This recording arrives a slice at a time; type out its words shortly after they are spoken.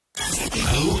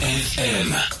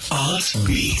OFM Art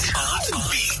Beat.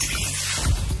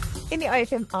 In the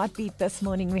OFM Art Beat this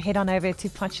morning, we head on over to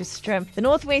Potchefstroom, the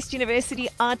Northwest University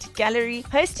Art Gallery,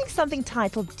 hosting something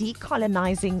titled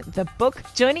Decolonising the Book.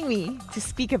 Joining me to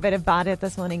speak a bit about it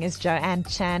this morning is Joanne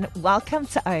Chan. Welcome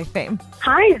to OFM.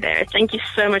 Hi there. Thank you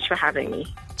so much for having me.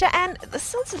 Joanne, this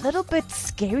sounds a little bit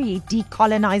scary,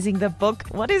 decolonising the book.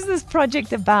 What is this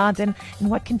project about and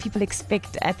what can people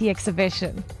expect at the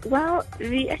exhibition? Well,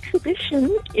 the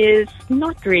exhibition is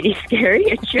not really scary.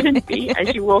 It shouldn't be.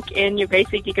 As you walk in, you're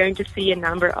basically going to see a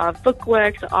number of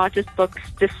bookworks, artist books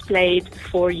displayed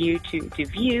for you to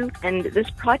view. And this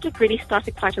project really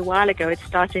started quite a while ago. It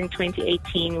started in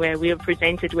 2018, where we were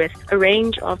presented with a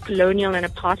range of colonial and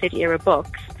apartheid era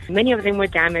books. Many of them were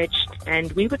damaged,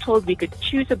 and we were told we could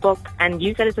choose a book and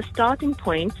use that as a starting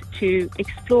point to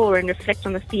explore and reflect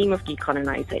on the theme of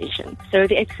decolonization. So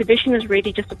the exhibition is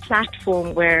really just a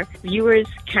platform where viewers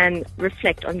can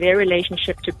reflect on their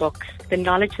relationship to books, the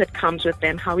knowledge that comes with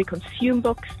them, how we consume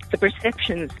books, the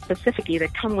perceptions specifically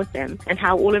that come with them, and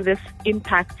how all of this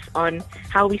impacts on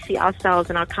how we see ourselves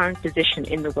and our current position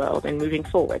in the world and moving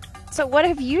forward. So what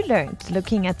have you learned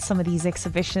looking at some of these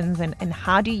exhibitions, and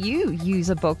how do you use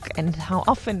a book and how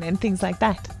often and things like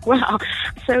that? Wow.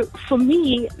 So for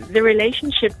me, the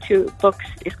relationship to books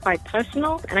is quite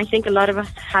personal, and I think a lot of us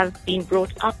have been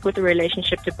brought up with a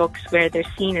relationship to books where they're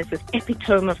seen as this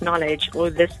epitome of knowledge or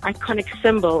this iconic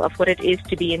symbol of what it is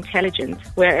to be intelligent,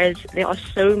 whereas there are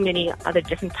so many other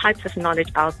different types of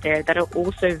knowledge out there that are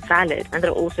also valid and that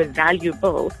are also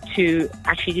valuable to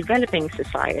actually developing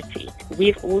society.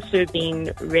 We've also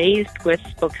been raised with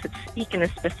books that speak in a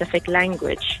specific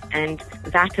language, and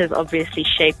that has obviously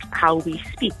shaped how we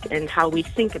speak and how we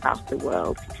think about the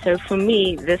world. So for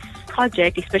me, this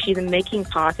project, especially the making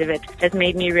part of it, has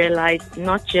made me realize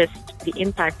not just the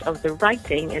impact of the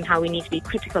writing and how we need to be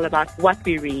critical about what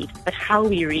we read, but how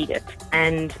we read it.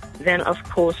 And then, of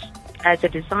course, as a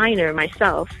designer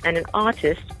myself and an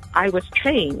artist, I was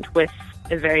trained with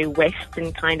a very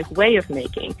Western kind of way of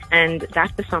making. And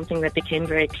that was something that became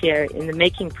very clear in the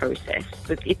making process.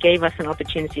 But it gave us an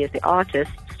opportunity as the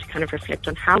artists to kind of reflect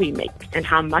on how we make and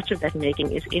how much of that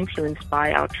making is influenced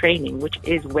by our training, which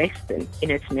is Western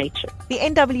in its nature. The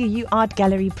NWU Art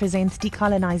Gallery presents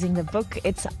Decolonising the Book.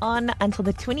 It's on until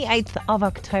the 28th of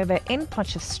October in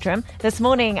Potchefstroom. This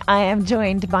morning, I am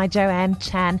joined by Joanne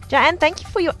Chan. Joanne, thank you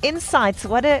for your insights.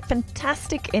 What a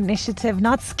fantastic initiative.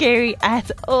 Not scary at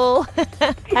all.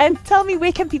 And tell me,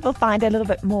 where can people find a little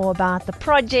bit more about the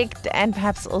project and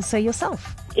perhaps also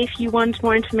yourself? If you want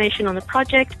more information on the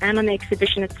project and on the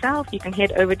exhibition itself, you can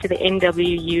head over to the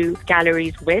NWU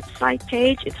Gallery's website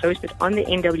page. It's hosted on the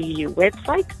NWU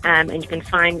website, and you can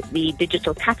find the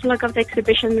digital catalogue of the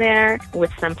exhibition there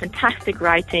with some fantastic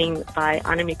writing by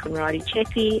Anami Conradi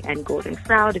Chetty and Gordon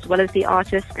Froud, as well as the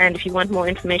artists. And if you want more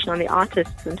information on the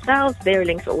artists themselves, their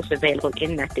links are also available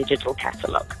in that digital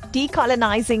catalogue.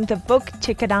 Decolonising the Book.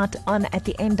 Check it out at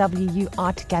the NWU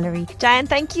Art Gallery. Joanne,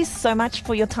 thank you so much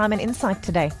for your time and insight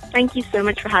today. Thank you so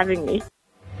much for having me.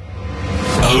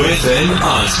 OFM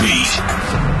Art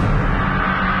Beat.